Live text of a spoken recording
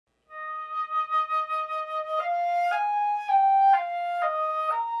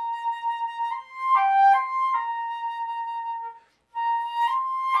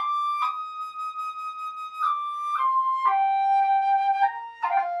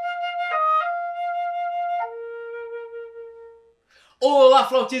Olá,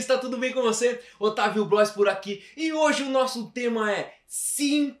 flautista, tudo bem com você? Otávio Blóes por aqui e hoje o nosso tema é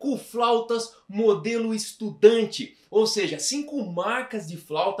 5 flautas modelo estudante, ou seja, 5 marcas de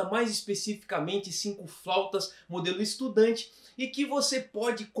flauta, mais especificamente 5 flautas modelo estudante e que você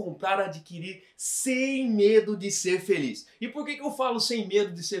pode comprar, adquirir sem medo de ser feliz. E por que eu falo sem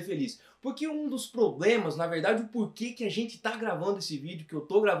medo de ser feliz? Porque um dos problemas, na verdade, o porquê que a gente está gravando esse vídeo, que eu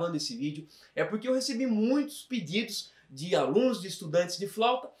estou gravando esse vídeo, é porque eu recebi muitos pedidos de alunos, de estudantes de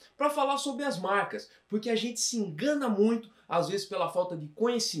flauta, para falar sobre as marcas, porque a gente se engana muito, às vezes pela falta de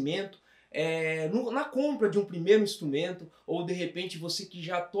conhecimento, na compra de um primeiro instrumento, ou de repente você que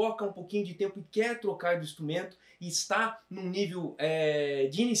já toca um pouquinho de tempo e quer trocar de instrumento, e está num nível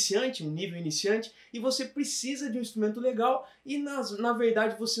de iniciante, um nível iniciante, e você precisa de um instrumento legal, e na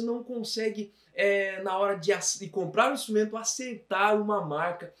verdade você não consegue, na hora de comprar um instrumento, acertar uma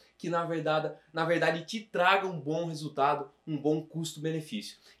marca que na verdade te traga um bom resultado, um bom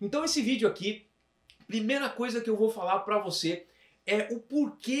custo-benefício. Então esse vídeo aqui, primeira coisa que eu vou falar para você é o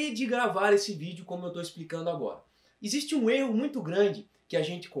porquê de gravar esse vídeo como eu estou explicando agora. Existe um erro muito grande que a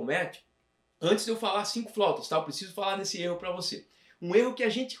gente comete, antes de eu falar 5 flautas, tá? Eu preciso falar desse erro para você. Um erro que a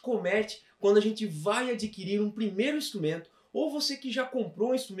gente comete quando a gente vai adquirir um primeiro instrumento, ou você que já comprou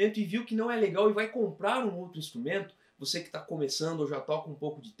um instrumento e viu que não é legal e vai comprar um outro instrumento, você que está começando ou já toca um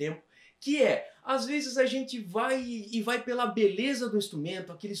pouco de tempo, que às vezes a gente vai pela beleza do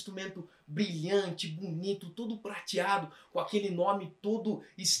instrumento, aquele instrumento brilhante, bonito, todo prateado, com aquele nome todo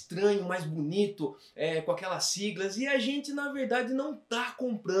estranho, mais bonito, com aquelas siglas, e a gente na verdade não está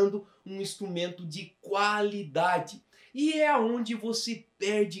comprando um instrumento de qualidade. E é onde você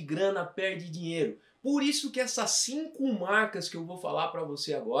perde grana, perde dinheiro. Por isso que essas 5 marcas que eu vou falar para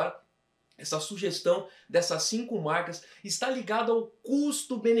você agora, essa sugestão dessas 5 marcas está ligada ao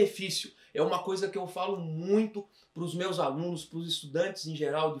custo-benefício. É uma coisa que eu falo muito para os meus alunos, para os estudantes em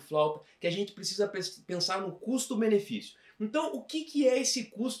geral de flauta, que a gente precisa pensar no custo-benefício. Então, o que é esse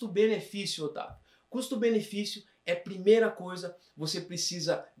custo-benefício, Otávio? Custo-benefício é, primeira coisa, você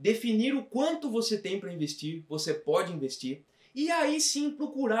precisa definir o quanto você tem para investir, você pode investir, e aí sim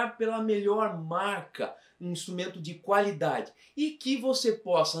procurar pela melhor marca, um instrumento de qualidade e que você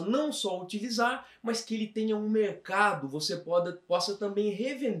possa não só utilizar, mas que ele tenha um mercado, você possa também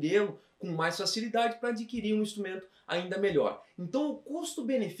revendê-lo com mais facilidade para adquirir um instrumento ainda melhor. Então o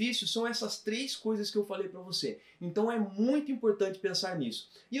custo-benefício são essas 3 coisas que eu falei para você. Então é muito importante pensar nisso.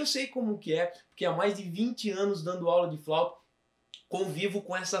 E eu sei como que é, porque há mais de 20 anos dando aula de flauta, convivo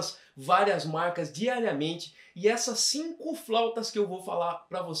com essas várias marcas diariamente e essas 5 flautas que eu vou falar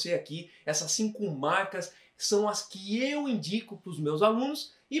para você aqui, essas 5 marcas são as que eu indico para os meus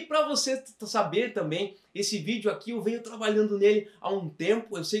alunos e para você saber também, esse vídeo aqui eu venho trabalhando nele há um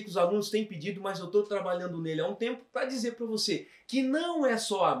tempo, eu sei que os alunos têm pedido, mas eu estou trabalhando nele há um tempo para dizer para você que não é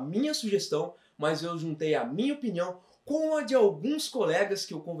só a minha sugestão, mas eu juntei a minha opinião com a de alguns colegas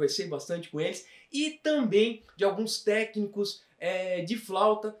que eu conversei bastante com eles e também de alguns técnicos de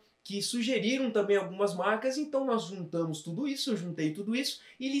flauta que sugeriram também algumas marcas, então nós juntamos tudo isso, eu juntei tudo isso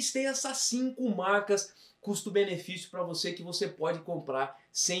e listei essas 5 marcas custo-benefício para você que você pode comprar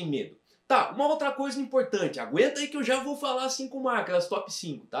sem medo. Tá, uma outra coisa importante, aguenta aí que eu já vou falar as 5 marcas, as top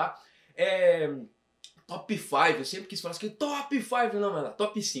 5, tá? Top 5, eu sempre quis falar assim, top 5, não, mas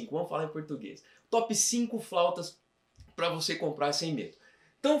top 5, vamos falar em português. Top 5 flautas para você comprar sem medo.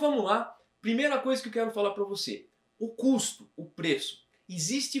 Então vamos lá, primeira coisa que eu quero falar para você, o custo, o preço.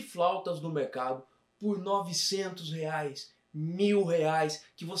 Existem flautas no mercado por R$900, R$1.000,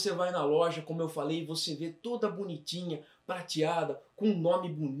 que você vai na loja, como eu falei, você vê toda bonitinha, prateada, com um nome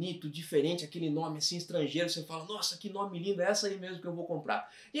bonito, diferente, aquele nome assim estrangeiro, você fala, nossa, que nome lindo, é essa aí mesmo que eu vou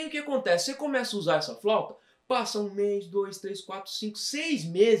comprar. E aí o que acontece? Você começa a usar essa flauta, passa 1 mês, 2, 3, 4, 5, 6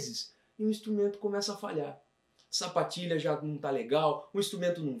 meses e o instrumento começa a falhar. Sapatilha já não está legal, o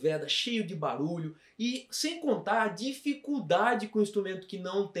instrumento não veda, cheio de barulho e sem contar a dificuldade com o instrumento que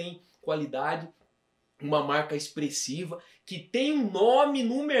não tem qualidade, uma marca expressiva, que tem um nome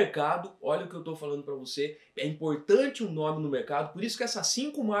no mercado, olha o que eu estou falando para você, é importante um nome no mercado, por isso que essas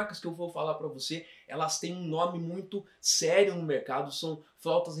 5 marcas que eu vou falar para você, elas têm um nome muito sério no mercado, são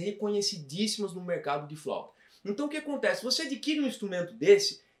flautas reconhecidíssimas no mercado de flauta. Então o que acontece? Você adquire um instrumento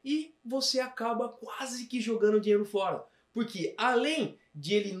desse, e você acaba quase que jogando dinheiro fora. Porque além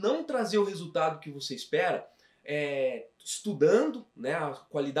de ele não trazer o resultado que você espera, estudando, né, a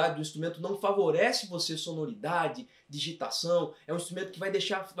qualidade do instrumento não favorece você sonoridade, digitação, é um instrumento que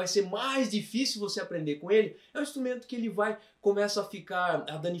vai ser mais difícil você aprender com ele, é um instrumento que ele começa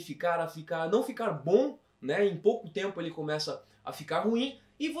a danificar, não ficar bom, né, em pouco tempo ele começa a ficar ruim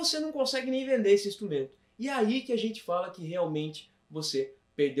e você não consegue nem vender esse instrumento. E aí que a gente fala que realmente você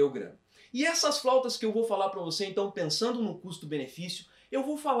perdeu grana. E essas flautas que eu vou falar para você, então, pensando no custo-benefício, eu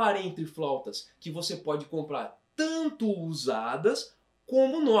vou falar entre flautas que você pode comprar tanto usadas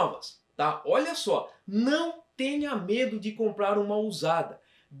como novas, tá? Olha só, não tenha medo de comprar uma usada,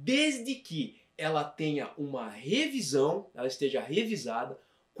 desde que ela tenha uma revisão, ela esteja revisada,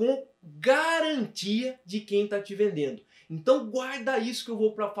 com garantia de quem está te vendendo. Então guarda isso que eu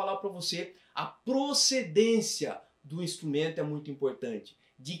vou falar para você. A procedência do instrumento é muito importante.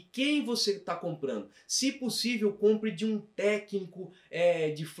 De quem você está comprando. Se possível, compre de um técnico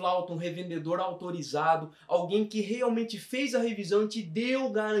de flauta, um revendedor autorizado, alguém que realmente fez a revisão e te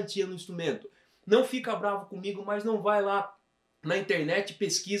deu garantia no instrumento. Não fica bravo comigo, mas não vai lá na internet,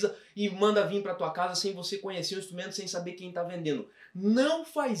 pesquisa e manda vir para tua casa sem você conhecer o instrumento, sem saber quem está vendendo. Não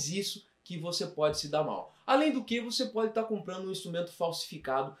faz isso que você pode se dar mal. Além do que, você pode estar comprando um instrumento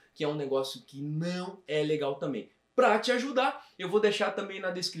falsificado, que é um negócio que não é legal também. Para te ajudar, eu vou deixar também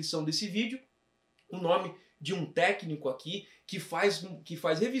na descrição desse vídeo o nome de um técnico aqui que faz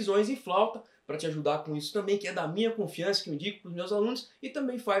revisões em flauta, para te ajudar com isso também, que é da minha confiança, que eu indico para os meus alunos, e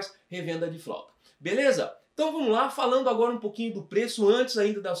também faz revenda de flauta. Beleza? Então vamos lá, falando agora um pouquinho do preço, antes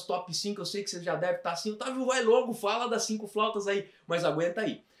ainda das top 5, eu sei que você já deve estar assim, Otávio, vai logo, fala das 5 flautas aí, mas aguenta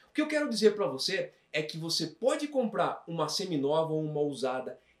aí. O que eu quero dizer para você é que você pode comprar uma seminova ou uma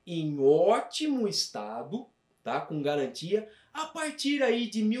usada em ótimo estado, tá? Com garantia, a partir aí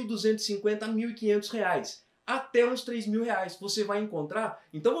de R$ 1.250 a R$ 1.500, até uns R$ 3.000 você vai encontrar.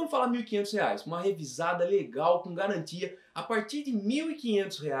 Então vamos falar R$ 1.500, uma revisada legal com garantia, a partir de R$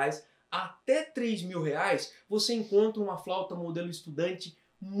 1.500 até R$ 3.000 você encontra uma flauta modelo estudante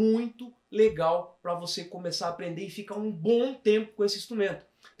muito legal para você começar a aprender e ficar um bom tempo com esse instrumento.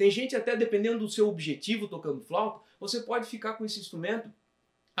 Tem gente até, dependendo do seu objetivo tocando flauta, você pode ficar com esse instrumento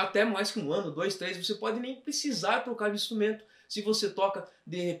até mais que 1 ano, 2, 3, você pode nem precisar trocar de instrumento. Se você toca,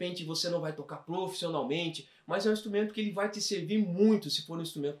 de repente você não vai tocar profissionalmente, mas é um instrumento que ele vai te servir muito se for um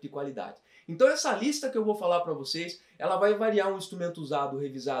instrumento de qualidade. Então essa lista que eu vou falar para vocês, ela vai variar um instrumento usado,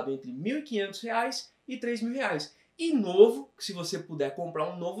 revisado entre R$ 1.500 e R$ 3.000. E novo, se você puder comprar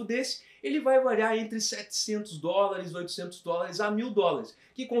um novo desse, ele vai variar entre $700, $800 a $1.000,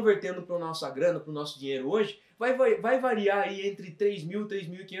 que convertendo para a nossa grana, para o nosso dinheiro hoje, vai variar aí entre R$ 3.000,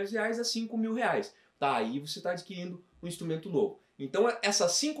 R$ 3.500 a R$ 5.000. Tá, aí você está adquirindo um instrumento novo. Então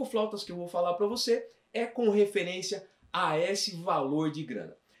essas 5 flautas que eu vou falar para você é com referência a esse valor de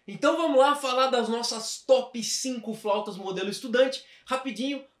grana. Então vamos lá falar das nossas top 5 flautas modelo estudante.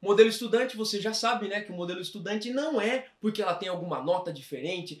 Rapidinho, modelo estudante, você já sabe, né, que o modelo estudante não é porque ela tem alguma nota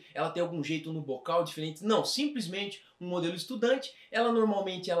diferente, ela tem algum jeito no bocal diferente. Não, simplesmente um modelo estudante, ela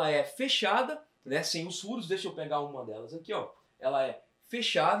normalmente é fechada, né, sem os furos. Deixa eu pegar uma delas aqui, ó. Ela é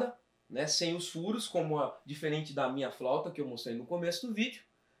fechada, né, sem os furos, diferente da minha flauta que eu mostrei no começo do vídeo.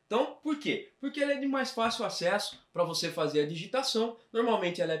 Então, por quê? Porque ela é de mais fácil acesso para você fazer a digitação.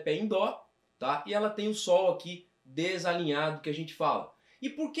 Normalmente ela é pé em dó, tá? E ela tem o sol aqui desalinhado que a gente fala. E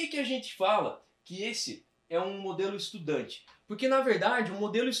por que a gente fala que esse é um modelo estudante? Porque na verdade o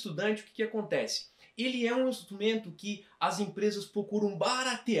modelo estudante, o que acontece? Ele é um instrumento que as empresas procuram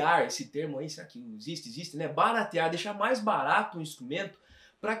baratear, esse termo aí, será que existe, né? Baratear, deixar mais barato o instrumento,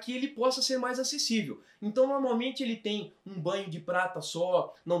 para que ele possa ser mais acessível. Então normalmente ele tem um banho de prata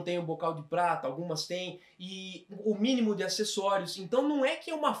só, não tem um bocal de prata, algumas têm, e o mínimo de acessórios. Então não é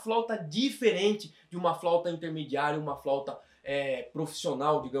que é uma flauta diferente de uma flauta intermediária, uma flauta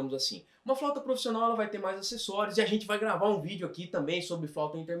profissional, digamos assim. Uma flauta profissional ela vai ter mais acessórios e a gente vai gravar um vídeo aqui também sobre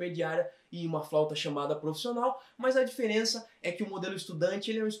flauta intermediária e uma flauta chamada profissional, mas a diferença é que o modelo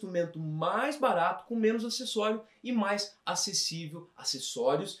estudante ele é um instrumento mais barato, com menos acessório e mais acessível,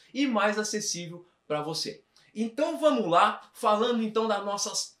 acessórios e mais acessível para você. Então vamos lá, falando então das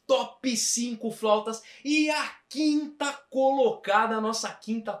nossas top 5 flautas e a quinta colocada, a nossa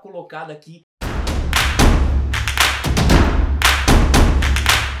quinta colocada aqui.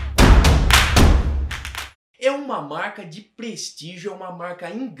 É uma marca de prestígio, é uma marca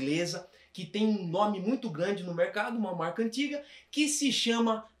inglesa que tem um nome muito grande no mercado, uma marca antiga, que se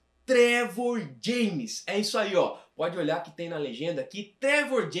chama Trevor James. É isso aí, ó. Pode olhar que tem na legenda aqui,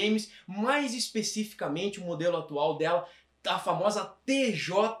 Trevor James, mais especificamente o modelo atual dela, a famosa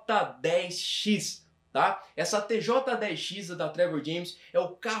TJ10X. Tá? Essa TJ10X da Trevor James é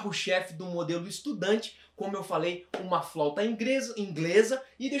o carro-chefe do modelo estudante, como eu falei, uma flauta inglesa.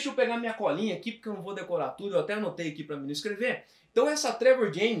 E deixa eu pegar minha colinha aqui, porque eu não vou decorar tudo, eu até anotei aqui para mim não escrever. Então essa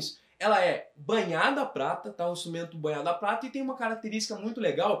Trevor James, ela é banhada a prata, tá? Um instrumento banhado a prata, e tem uma característica muito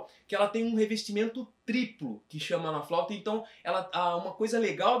legal, que ela tem um revestimento triplo, que chama na flauta. Então, uma coisa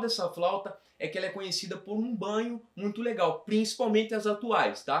legal dessa flauta é que ela é conhecida por um banho muito legal, principalmente as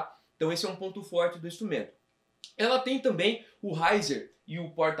atuais, tá? Então esse é um ponto forte do instrumento. Ela tem também o riser e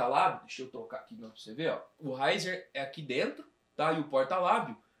o porta-lábio. Deixa eu trocar aqui para você ver, ó. O riser é aqui dentro, tá? E o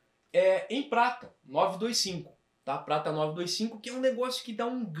porta-lábio é em prata, 925, tá? Prata 925, que é um negócio que dá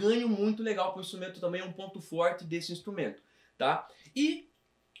um ganho muito legal para o instrumento, também é um ponto forte desse instrumento, tá? E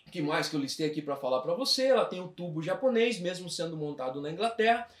o que mais que eu listei aqui para falar para você? Ela tem o tubo japonês, mesmo sendo montado na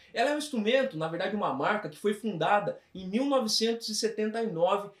Inglaterra. Ela é um instrumento, na verdade uma marca, que foi fundada em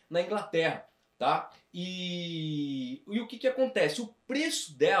 1979 na Inglaterra, tá? E o que acontece? O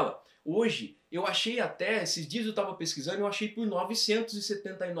preço dela, hoje, eu achei até, esses dias eu estava pesquisando, eu achei por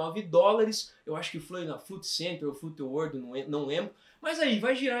 979 dólares, eu acho que foi na Flute Center ou Flute World, não lembro, mas aí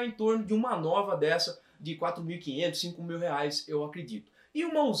vai girar em torno de uma nova dessa de 4.500, 5.000 reais, eu acredito. E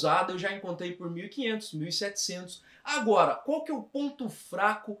uma usada eu já encontrei por 1.500, 1.700. Agora, qual que é o ponto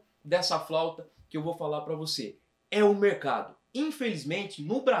fraco dessa flauta que eu vou falar para você? É o mercado. Infelizmente,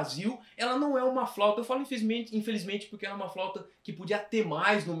 no Brasil, ela não é uma flauta. Eu falo infelizmente porque ela é uma flauta que podia ter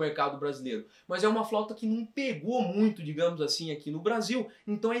mais no mercado brasileiro. Mas é uma flauta que não pegou muito, digamos assim, aqui no Brasil.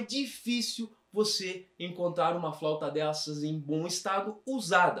 Então é difícil você encontrar uma flauta dessas em bom estado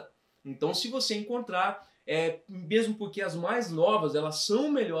usada. Então se você encontrar, mesmo porque as mais novas elas são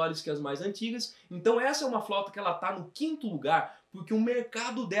melhores que as mais antigas, então essa é uma flauta que ela está no 5º lugar, porque o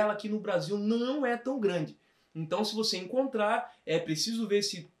mercado dela aqui no Brasil não é tão grande. Então se você encontrar, é preciso ver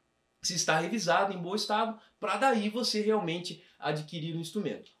se está revisado, em bom estado, para daí você realmente adquirir o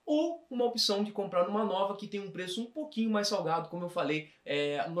instrumento. Ou uma opção de comprar numa nova que tem um preço um pouquinho mais salgado, como eu falei,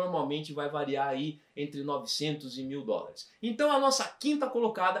 normalmente vai variar aí entre 900 e 1.000 dólares. Então a nossa 5ª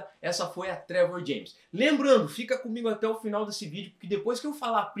colocada, essa foi a Trevor James. Lembrando, fica comigo até o final desse vídeo, porque depois que eu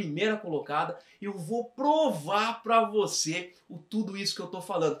falar a primeira colocada, eu vou provar para você tudo isso que eu tô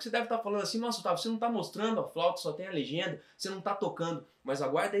falando. Porque você deve estar falando assim, nossa, Otávio, você não está mostrando a flauta, só tem a legenda, você não está tocando. Mas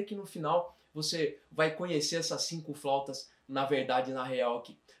aguarda aí que no final você vai conhecer essas 5 flautas na verdade, na real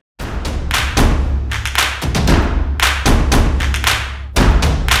aqui.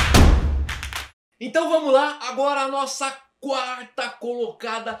 Então vamos lá, agora a nossa 4ª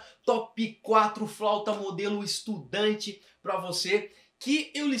colocada, top 4 flauta modelo estudante para você,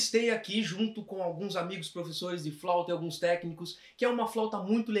 que eu listei aqui junto com alguns amigos professores de flauta e alguns técnicos, que é uma flauta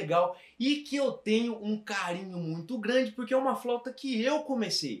muito legal e que eu tenho um carinho muito grande, porque é uma flauta que eu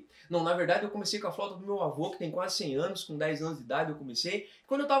comecei. Não, na verdade eu comecei com a flauta do meu avô, que tem quase 100 anos, com 10 anos de idade eu comecei.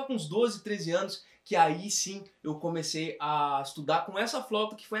 Quando eu estava com uns 12, 13 anos, que aí sim eu comecei a estudar com essa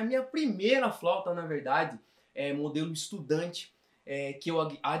flauta, que foi a minha primeira flauta, na verdade, modelo estudante, que eu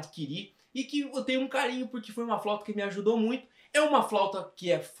adquiri e que eu tenho um carinho porque foi uma flauta que me ajudou muito. É uma flauta que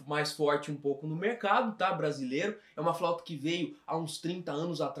é mais forte um pouco no mercado, tá, brasileiro. É uma flauta que veio há uns 30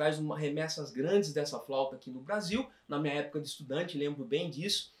 anos atrás, remessas grandes dessa flauta aqui no Brasil, na minha época de estudante, lembro bem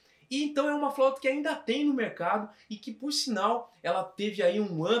disso. E então é uma flauta que ainda tem no mercado e que, por sinal, ela teve aí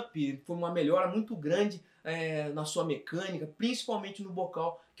um up, foi uma melhora muito grande na sua mecânica, principalmente no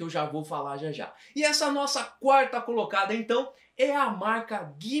bocal, que eu já vou falar já já. E essa nossa 4ª colocada, então, é a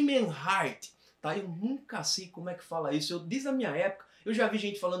marca Gemenhardt. Tá? Eu nunca sei como é que fala isso. Desde a minha época, eu já vi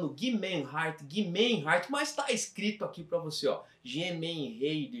gente falando Gemenhardt, mas tá escrito aqui para você, ó,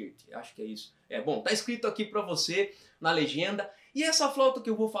 Gemenhardt, acho que é isso. Bom, tá escrito aqui para você na legenda. E essa flauta que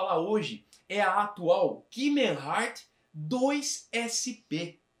eu vou falar hoje é a atual Gemenhardt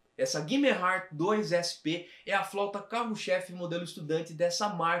 2SP. Essa Gemenhardt 2SP é a flauta carro-chefe modelo estudante dessa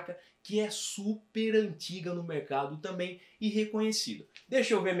marca, que é super antiga no mercado também e reconhecida.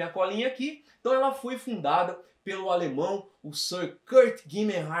 Deixa eu ver minha colinha aqui. Então ela foi fundada pelo alemão, o Sir Kurt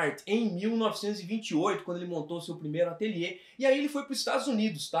Gemenhardt, em 1928, quando ele montou seu primeiro ateliê. E aí ele foi para os Estados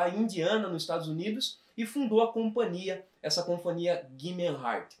Unidos, tá? Em Indiana, nos Estados Unidos, e fundou a companhia, essa companhia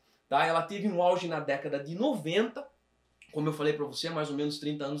Gemenhardt. Tá? Ela teve um auge na década de 90, como eu falei para você, mais ou menos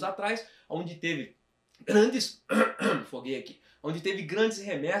 30 anos atrás, onde teve grandes... foguei aqui. Onde teve grandes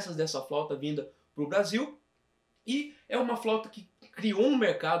remessas dessa flauta vinda para o Brasil. E é uma flauta que criou um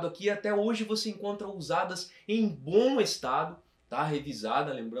mercado aqui, até hoje você encontra usadas em bom estado, tá?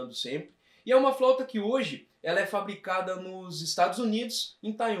 Revisada, lembrando sempre. E é uma flauta que hoje ela é fabricada nos Estados Unidos,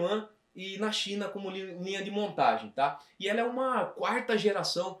 em Taiwan e na China como linha de montagem, tá? E ela é uma 4ª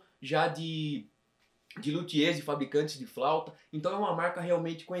geração já de luthiers, de fabricantes de flauta, então é uma marca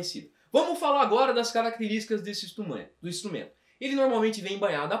realmente conhecida. Vamos falar agora das características do instrumento. Ele normalmente vem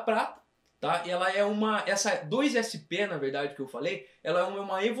banhado a prata, tá? Ela é essa 2SP, na verdade, que eu falei, ela é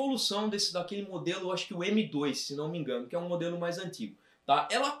uma evolução daquele modelo, acho que o M2, se não me engano, que é um modelo mais antigo, tá?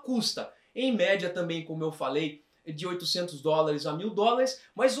 Ela custa, em média também, como eu falei, de $800 a $1.000,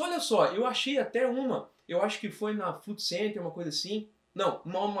 mas olha só, eu achei até eu acho que foi na Food Center, uma coisa assim, não,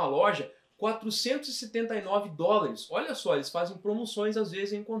 uma loja, $479. Olha só, eles fazem promoções, às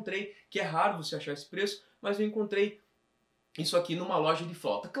vezes eu encontrei, que é raro você achar esse preço, mas eu encontrei isso aqui numa loja de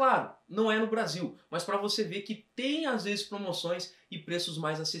flauta. Claro, não é no Brasil, mas para você ver que tem às vezes promoções e preços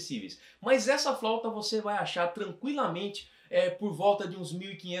mais acessíveis. Mas essa flauta você vai achar tranquilamente por volta de uns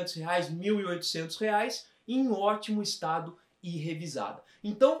R$ 1.500, R$ 1.800, em ótimo estado e revisada.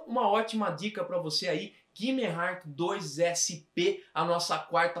 Então, uma ótima dica para você aí, MELHOR 2SP, a nossa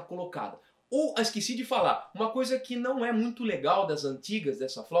quarta colocada. Ou, esqueci de falar, uma coisa que não é muito legal das antigas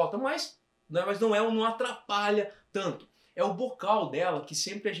dessa flauta, mas não atrapalha tanto. É o bocal dela, que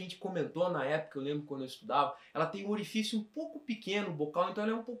sempre a gente comentou na época, eu lembro quando eu estudava, ela tem um orifício um pouco pequeno, o bocal, então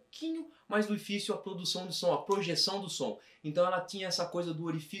ela é um pouquinho mais difícil a produção de som, a projeção do som. Então ela tinha essa coisa do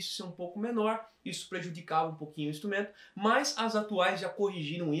orifício ser um pouco menor, isso prejudicava um pouquinho o instrumento, mas as atuais já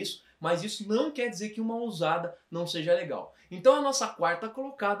corrigiram isso, mas isso não quer dizer que uma usada não seja legal. Então a nossa quarta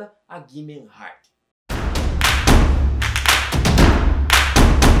colocada, a MELHOR.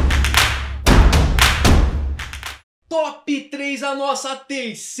 Top 3, a nossa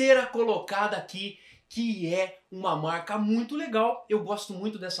terceira colocada aqui, que é uma marca muito legal. Eu gosto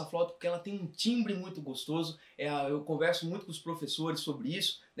muito dessa flauta porque ela tem um timbre muito gostoso. Eu converso muito com os professores sobre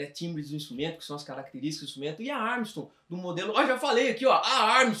isso, né? Timbres do instrumento, que são as características do instrumento. E a Armstrong, do modelo... Ó, já falei aqui, ó,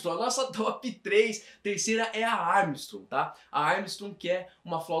 a Armstrong, a nossa top 3. Terceira é a Armstrong, tá? A Armstrong, que é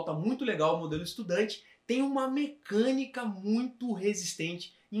uma flauta muito legal, modelo estudante, tem uma mecânica muito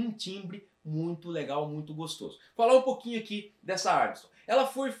resistente e um timbre muito legal, muito gostoso. Falar um pouquinho aqui dessa Armstrong. Ela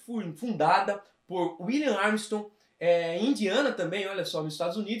foi fundada por William Armstrong, indiana também, olha só, nos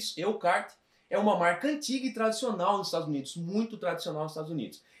Estados Unidos, Elkhart. É uma marca antiga e tradicional nos Estados Unidos, muito tradicional nos Estados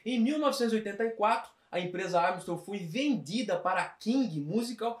Unidos. Em 1984, a empresa Armstrong foi vendida para a King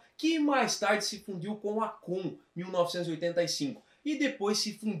Musical, que mais tarde se fundiu com a Com, 1985. E depois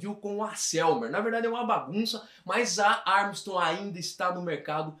se fundiu com a Selmer. Na verdade é uma bagunça, mas a Armstrong ainda está no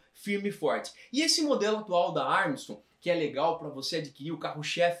mercado firme e forte. E esse modelo atual da Armstrong, que é legal para você adquirir, o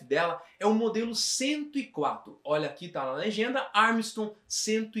carro-chefe dela, é o modelo 104. Olha, aqui está na legenda, Armstrong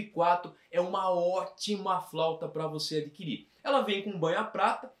 104 é uma ótima flauta para você adquirir. Ela vem com banha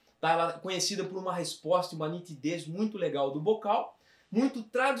prata, tá? Ela é conhecida por uma resposta e uma nitidez muito legal do bocal, muito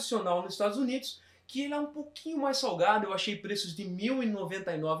tradicional nos Estados Unidos, que ele é um pouquinho mais salgado, eu achei preços de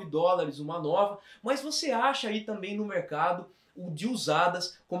 $1.099 uma nova, mas você acha aí também no mercado de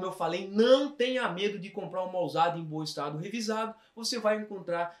usadas, como eu falei, não tenha medo de comprar uma usada em bom estado revisado, você vai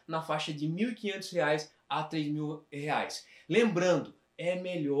encontrar na faixa de R$ 1.500 a R$ 3.000. Lembrando, é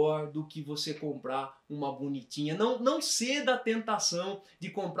melhor do que você comprar uma bonitinha, não ceda à tentação de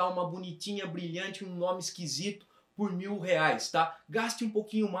comprar uma bonitinha, brilhante, um nome esquisito, por R$ 1.000, tá? Gaste um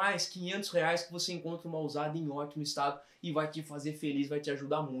pouquinho mais, R$ 500, que você encontra uma usada em ótimo estado e vai te fazer feliz, vai te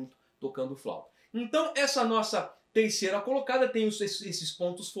ajudar muito tocando flauta. Então essa nossa terceira colocada tem esses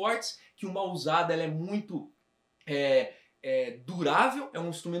pontos fortes, que uma usada ela é muito durável, é um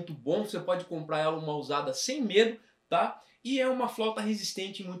instrumento bom, você pode comprar ela uma usada sem medo, tá? E é uma flauta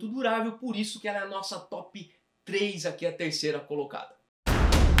resistente e muito durável, por isso que ela é a nossa top 3 aqui, a terceira colocada.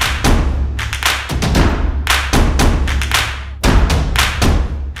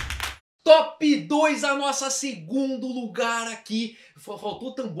 Top 2, a nossa segundo lugar aqui.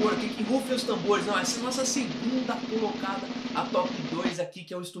 Faltou tambor aqui, que rufem os tambores. Não, essa é a nossa segunda colocada, a top 2 aqui,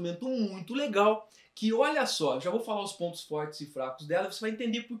 que é um instrumento muito legal. Que olha só, já vou falar os pontos fortes e fracos dela, você vai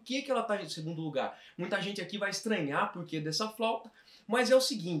entender por que ela está em segundo lugar. Muita gente aqui vai estranhar por que dessa flauta, mas é o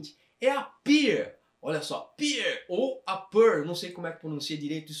seguinte, é a Pear. Olha só, Pear ou a Pear, não sei como é que pronuncia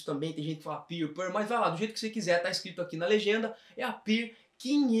direito isso também, tem gente que fala Pear, Pear, mas vai lá, do jeito que você quiser, tá escrito aqui na legenda, é a Pear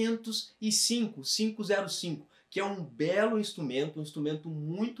 505, que é um belo instrumento, um instrumento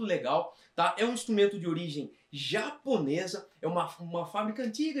muito legal, tá? É um instrumento de origem japonesa, é uma fábrica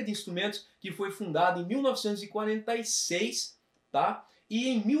antiga de instrumentos que foi fundada em 1946, tá? E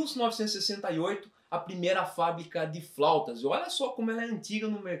em 1968 a primeira fábrica de flautas. E olha só como ela é antiga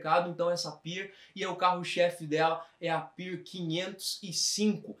no mercado, então essa Pear, e o carro-chefe dela é a Pear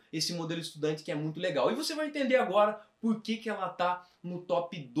 505, esse modelo estudante que é muito legal. E você vai entender agora por que ela está no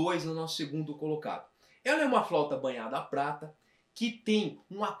top 2, no nosso segundo colocado. Ela é uma flauta banhada a prata, que tem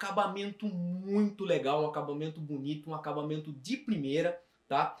um acabamento muito legal, um acabamento bonito, um acabamento de primeira,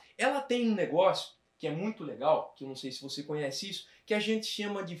 tá? Ela tem um negócio que é muito legal, que eu não sei se você conhece isso, que a gente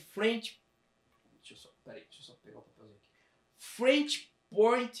chama de French Peraí, deixa eu só pegar o papelzinho aqui. French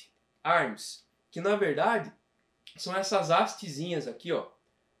Point Arms, que na verdade são essas hastezinhas aqui, ó,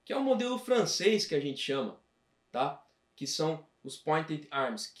 que é o modelo francês que a gente chama, tá? Que são os Pointed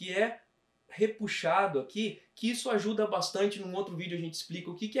Arms, que é repuxado aqui, que isso ajuda bastante. Num outro vídeo a gente explica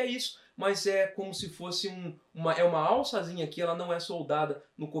o que que é isso, mas é como se fosse uma alçazinha aqui, ela não é soldada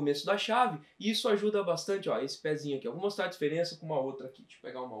no começo da chave, e isso ajuda bastante, ó, esse pezinho aqui. Eu vou mostrar a diferença com uma outra aqui. Deixa eu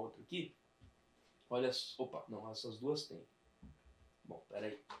pegar uma outra aqui. Olha, opa, não, essas duas tem. Bom,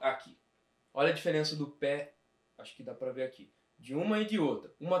 peraí, aqui. Olha a diferença do pé, acho que dá pra ver aqui, de uma e de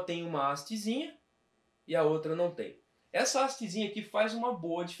outra. Uma tem uma hastezinha e a outra não tem. Essa hastezinha aqui faz uma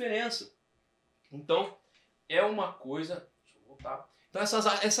boa diferença. Então, é uma coisa... Deixa eu voltar. Então,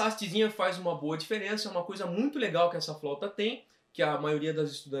 essa hastezinha faz uma boa diferença. É uma coisa muito legal que essa flauta tem, que a maioria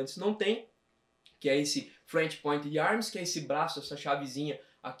das estudantes não tem, que é esse French Pointed Arms, que é esse braço, essa chavezinha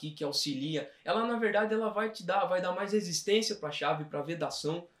aqui que auxilia. Ela, na verdade, ela vai dar mais resistência para a chave, para a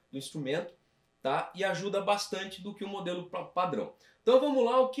vedação do instrumento, tá? E ajuda bastante do que o modelo padrão. Então, vamos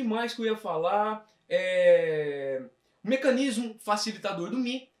lá. O que mais que eu ia falar? O mecanismo facilitador do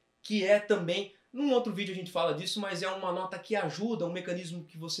Mi, que é também... Num outro vídeo a gente fala disso, mas é uma nota que ajuda, um mecanismo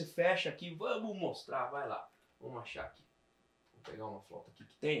que você fecha aqui. Vamos mostrar, vai lá. Vamos achar aqui. Vou pegar uma flauta aqui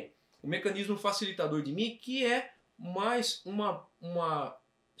que tenha. O mecanismo facilitador de Mi, que é mais uma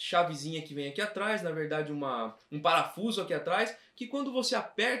chavezinha que vem aqui atrás, na verdade um parafuso aqui atrás, que quando você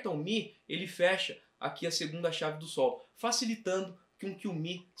aperta o Mi, ele fecha aqui a segunda chave do Sol, facilitando com que o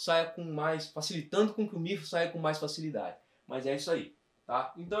Mi saia com mais facilidade. Mas é isso aí.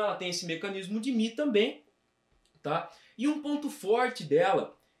 Tá? Então ela tem esse mecanismo de Mi também, tá? E um ponto forte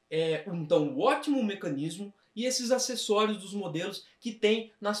dela é então o ótimo mecanismo e esses acessórios dos modelos que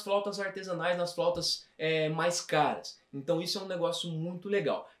tem nas flautas artesanais, nas flautas mais caras. Então isso é um negócio muito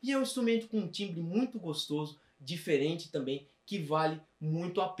legal. E é um instrumento com um timbre muito gostoso, diferente também, que vale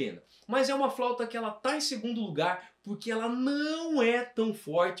muito a pena. Mas é uma flauta que ela está em segundo lugar porque ela não é tão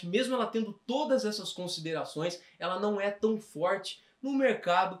forte, mesmo ela tendo todas essas considerações, ela não é tão forte no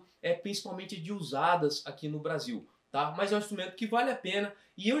mercado, principalmente de usadas aqui no Brasil, tá? Mas é um instrumento que vale a pena,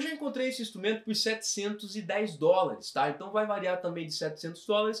 e eu já encontrei esse instrumento por $710, tá? Então vai variar também de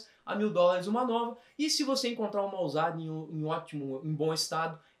 $700 a $1.000 uma nova, e se você encontrar uma usada em bom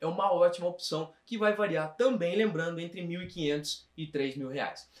estado, é uma ótima opção, que vai variar também, lembrando, entre R$1.500 e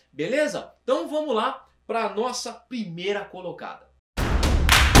R$3.000. Beleza? Então vamos lá para a nossa primeira colocada.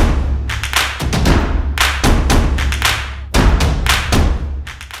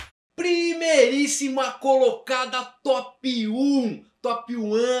 Primeiríssima colocada, top 1. Top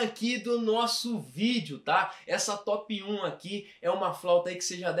 1 aqui do nosso vídeo, tá? Essa top 1 aqui é uma flauta aí que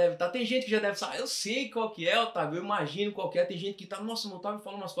você já deve estar. Tem gente que já deve saber, eu sei qual que é, Otávio, eu imagino qual que é. Tem gente que tá, nossa, o Otávio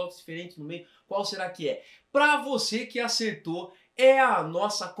falou umas flautas diferentes no meio, qual será que é? Pra você que acertou, é a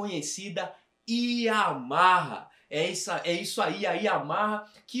nossa conhecida Yamaha. É isso aí, a Yamaha,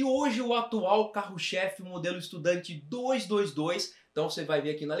 que hoje o atual carro-chefe, o modelo estudante 222, então você vai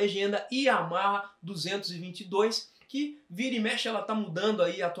ver aqui na legenda, Yamaha 222, que vira e mexe ela tá mudando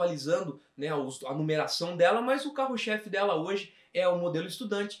aí, atualizando, né, a numeração dela, mas o carro-chefe dela hoje é o modelo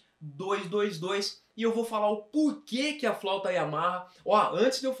estudante 222, e eu vou falar o porquê que a flauta Yamaha... Ó,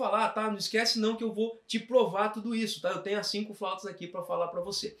 antes de eu falar, tá, não esquece não que eu vou te provar tudo isso, tá? Eu tenho as 5 flautas aqui para falar para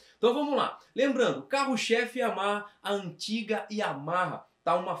você. Então vamos lá. Lembrando, carro-chefe Yamaha, a antiga Yamaha,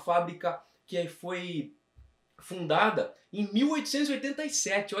 tá? Uma fábrica que foi fundada em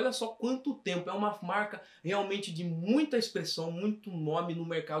 1887, olha só quanto tempo, é uma marca realmente de muita expressão, muito nome no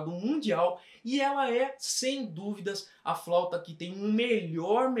mercado mundial, e ela é, sem dúvidas, a flauta que tem um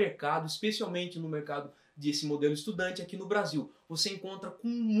melhor mercado, especialmente no mercado desse modelo estudante aqui no Brasil. Você encontra com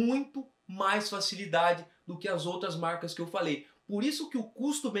muito mais facilidade do que as outras marcas que eu falei. Por isso que o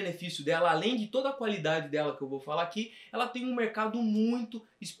custo-benefício dela, além de toda a qualidade dela que eu vou falar aqui, ela tem um mercado muito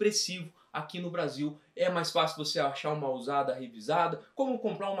expressivo aqui no Brasil. É mais fácil você achar uma usada revisada, como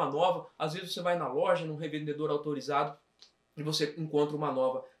comprar uma nova. Às vezes você vai na loja, num revendedor autorizado, e você encontra uma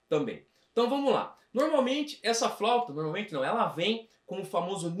nova também. Então vamos lá. Normalmente essa flauta, ela vem com o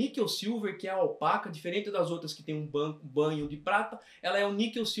famoso níquel silver, que é a opaca, diferente das outras que tem um banho de prata. Ela é o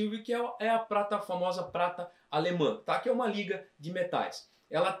níquel silver, que é a prata, a famosa prata alemã, tá? Que é uma liga de metais.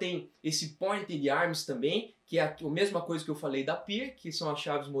 Ela tem esse pointed arms também, que é a mesma coisa que eu falei da Pier, que são as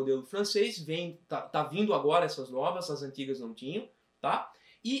chaves modelo francês. Tá vindo agora essas novas, as antigas não tinham, tá?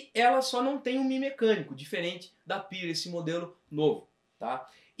 E ela só não tem um Mi mecânico, diferente da Pier, esse modelo novo, tá?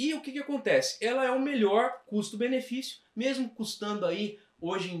 E o que acontece? Ela é o melhor custo-benefício, mesmo custando aí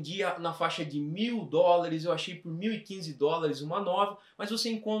hoje em dia na faixa de $1.000, eu achei por $1.015 uma nova, mas você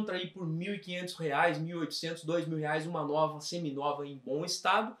encontra aí por R$1.500, R$1.800, R$2.000 uma nova, seminova em bom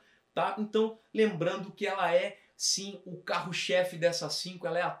estado, tá? Então, lembrando que ela é sim o carro-chefe dessas 5,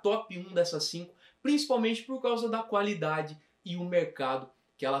 ela é a top 1 dessas 5, principalmente por causa da qualidade e o mercado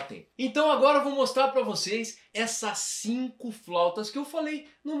que ela tem. Então agora eu vou mostrar para vocês essas 5 flautas que eu falei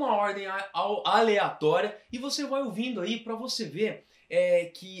numa ordem aleatória e você vai ouvindo aí para você ver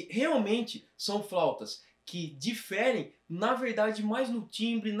que realmente são flautas que diferem, na verdade, mais no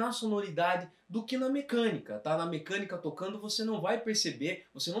timbre, na sonoridade do que na mecânica, tá? Na mecânica tocando você não vai perceber,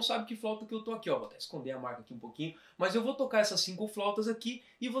 você não sabe que flauta que eu tô aqui, ó, vou até esconder a marca aqui um pouquinho, mas eu vou tocar essas 5 flautas aqui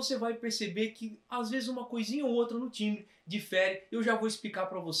e você vai perceber que às vezes uma coisinha ou outra no timbre difere. Eu já vou explicar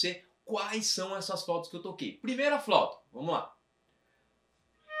para você quais são essas flautas que eu toquei. Primeira flauta, vamos lá.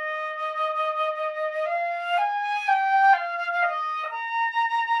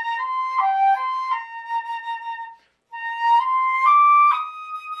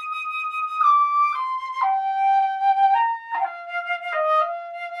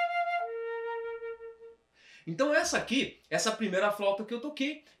 Então essa aqui, essa primeira flauta que eu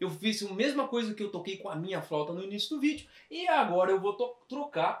toquei, eu fiz a mesma coisa que eu toquei com a minha flauta no início do vídeo, e agora eu vou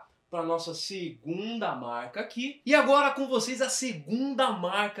trocar para a nossa segunda marca aqui. E agora com vocês a segunda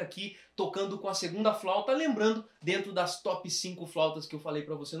marca aqui, tocando com a segunda flauta, lembrando, dentro das top 5 flautas que eu falei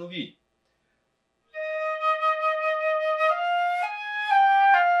para você no vídeo.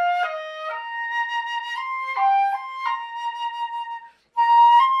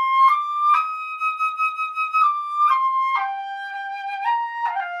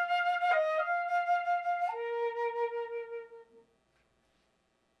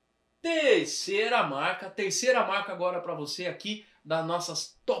 Terceira marca agora para você aqui, das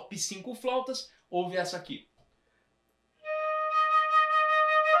nossas top 5 flautas, ouve essa aqui.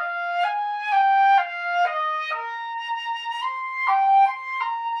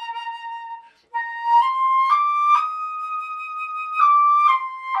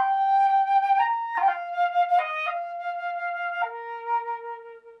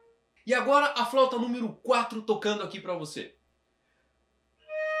 E agora a flauta número 4 tocando aqui para você.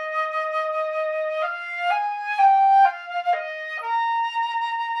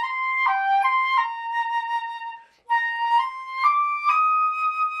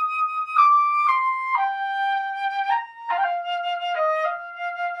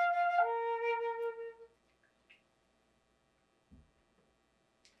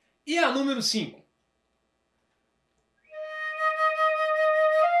 E a número 5?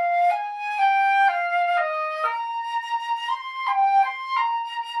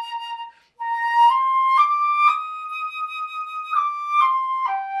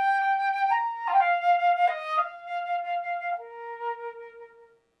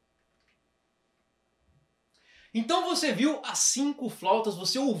 Então você viu as 5 flautas,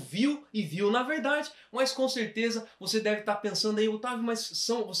 você ouviu e viu na verdade, mas com certeza você deve estar pensando aí, Otávio, mas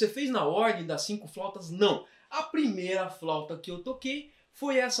você fez na ordem das 5 flautas? Não. A primeira flauta que eu toquei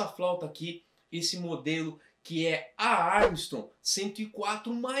foi essa flauta aqui, esse modelo que é a Armstrong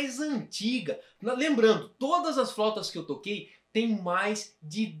 104 mais antiga. Lembrando, todas as flautas que eu toquei têm mais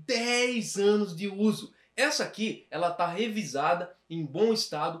de 10 anos de uso. Essa aqui, ela está revisada, em bom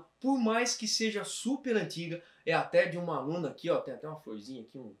estado, por mais que seja super antiga. É até de uma aluna aqui, ó, tem até uma florzinha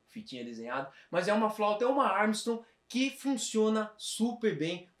aqui, um fitinha desenhado, mas é uma flauta, é uma Armstrong que funciona super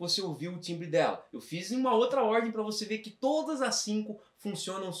bem, você ouviu o timbre dela. Eu fiz em uma outra ordem para você ver que todas as 5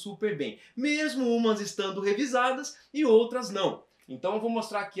 funcionam super bem, mesmo umas estando revisadas e outras não. Então eu vou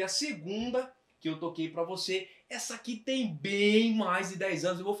mostrar aqui a segunda que eu toquei para você. Essa aqui tem bem mais de 10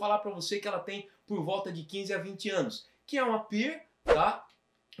 anos, eu vou falar para você que ela tem por volta de 15 a 20 anos, que é uma Peer, tá?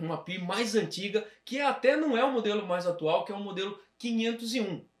 Uma Peer mais antiga, que até não é o modelo mais atual, que é o modelo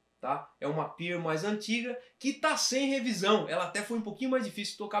 501, tá? É uma Peer mais antiga que está sem revisão. Ela até foi um pouquinho mais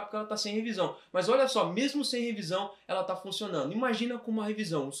difícil de tocar porque ela está sem revisão. Mas olha só, mesmo sem revisão, ela está funcionando. Imagina com uma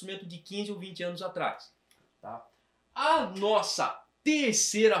revisão, um instrumento de 15 ou 20 anos atrás, tá? A nossa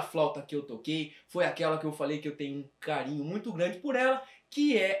terceira flauta que eu toquei foi aquela que eu falei que eu tenho um carinho muito grande por ela,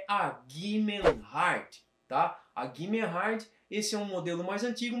 que é a Hard, tá? A Hard, esse é um modelo mais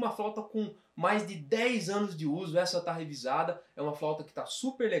antigo, uma flauta com mais de 10 anos de uso, essa está revisada, é uma flauta que está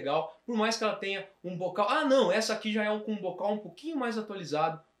super legal, por mais que ela tenha um bocal... Ah não, essa aqui já é com um bocal um pouquinho mais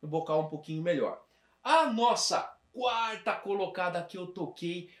atualizado, um bocal um pouquinho melhor. A nossa quarta colocada que eu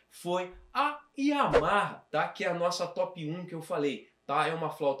toquei foi a Yamaha, tá? Que é a nossa top 1 que eu falei, tá? É uma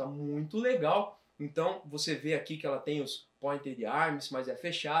flauta muito legal, então você vê aqui que ela tem os pointed arms, mas é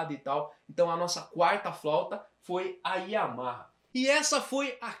fechada e tal. Então a nossa quarta flauta foi a Yamaha. E essa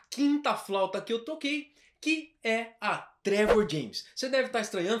foi a quinta flauta que eu toquei, que é a Trevor James. Você deve estar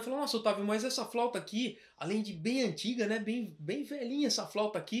estranhando, falando, nossa, Otávio, mas essa flauta aqui, além de bem antiga, né, bem velhinha essa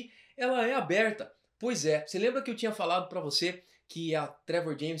flauta aqui, ela é aberta. Pois é, você lembra que eu tinha falado para você que a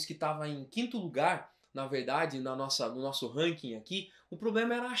Trevor James, que estava em quinto lugar, na verdade, no nosso ranking aqui, o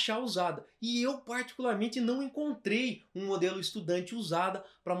problema era achar usada. E eu particularmente não encontrei um modelo estudante usada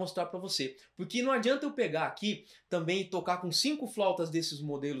para mostrar para você. Porque não adianta eu pegar aqui também e tocar com 5 flautas desses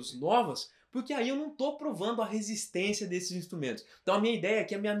modelos novas, porque aí eu não estou provando a resistência desses instrumentos. Então a minha ideia é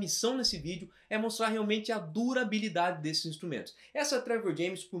que a minha missão nesse vídeo é mostrar realmente a durabilidade desses instrumentos. Essa Trevor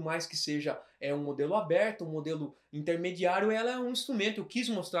James, por mais que seja um modelo aberto, um modelo intermediário, ela é um instrumento. Eu quis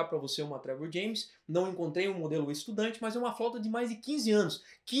mostrar para você uma Trevor James, não encontrei um modelo estudante, mas é uma flauta de mais de 15 anos,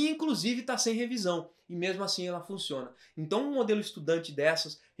 que inclusive está sem revisão, e mesmo assim ela funciona. Então um modelo estudante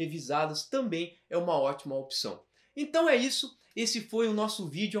dessas, revisadas, também é uma ótima opção. Então é isso. Esse foi o nosso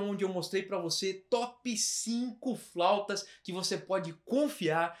vídeo onde eu mostrei para você top 5 flautas que você pode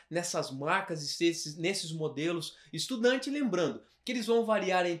confiar nessas marcas e nesses modelos estudante. Lembrando que eles vão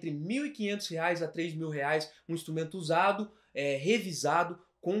variar entre R$ 1.500 a R$ 3.000, um instrumento usado, revisado,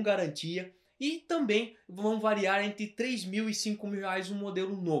 com garantia. E também vão variar entre R$ 3.000 e R$ 5.000 um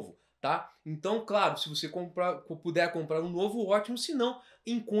modelo novo. Tá? Então, claro, se você puder comprar um novo, ótimo. Se não,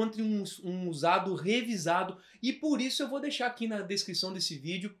 encontre um usado revisado. E por isso eu vou deixar aqui na descrição desse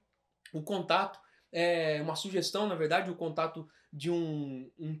vídeo o contato, uma sugestão, na verdade, o contato de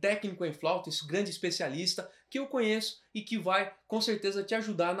um técnico em flauta, esse grande especialista que eu conheço e que vai com certeza te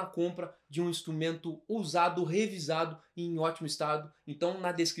ajudar na compra de um instrumento usado, revisado e em ótimo estado. Então,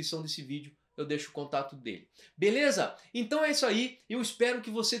 na descrição desse vídeo eu deixo o contato dele. Beleza? Então é isso aí. Eu espero que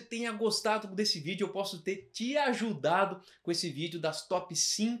você tenha gostado desse vídeo. Eu posso ter te ajudado com esse vídeo das top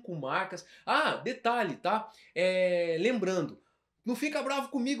 5 marcas. Ah, detalhe, tá? Lembrando, não fica bravo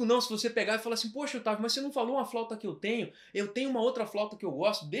comigo não se você pegar e falar assim, poxa, Otávio, mas você não falou uma flauta que eu tenho uma outra flauta que eu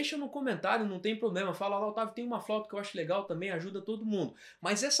gosto, deixa no comentário, não tem problema, fala lá, Otávio, tem uma flauta que eu acho legal também, ajuda todo mundo.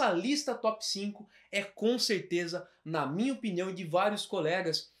 Mas essa lista top 5 é com certeza, na minha opinião e de vários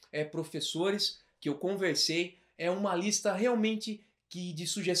colegas, professores que eu conversei, é uma lista realmente de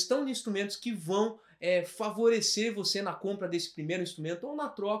sugestão de instrumentos que vão favorecer você na compra desse primeiro instrumento ou na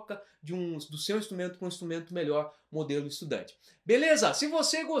troca do seu instrumento com um instrumento melhor, modelo estudante. Beleza? Se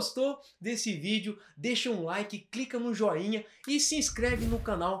você gostou desse vídeo, deixa um like, clica no joinha e se inscreve no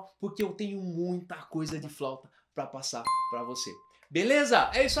canal, porque eu tenho muita coisa de flauta para passar para você. Beleza?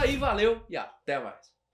 É isso aí, valeu e até mais!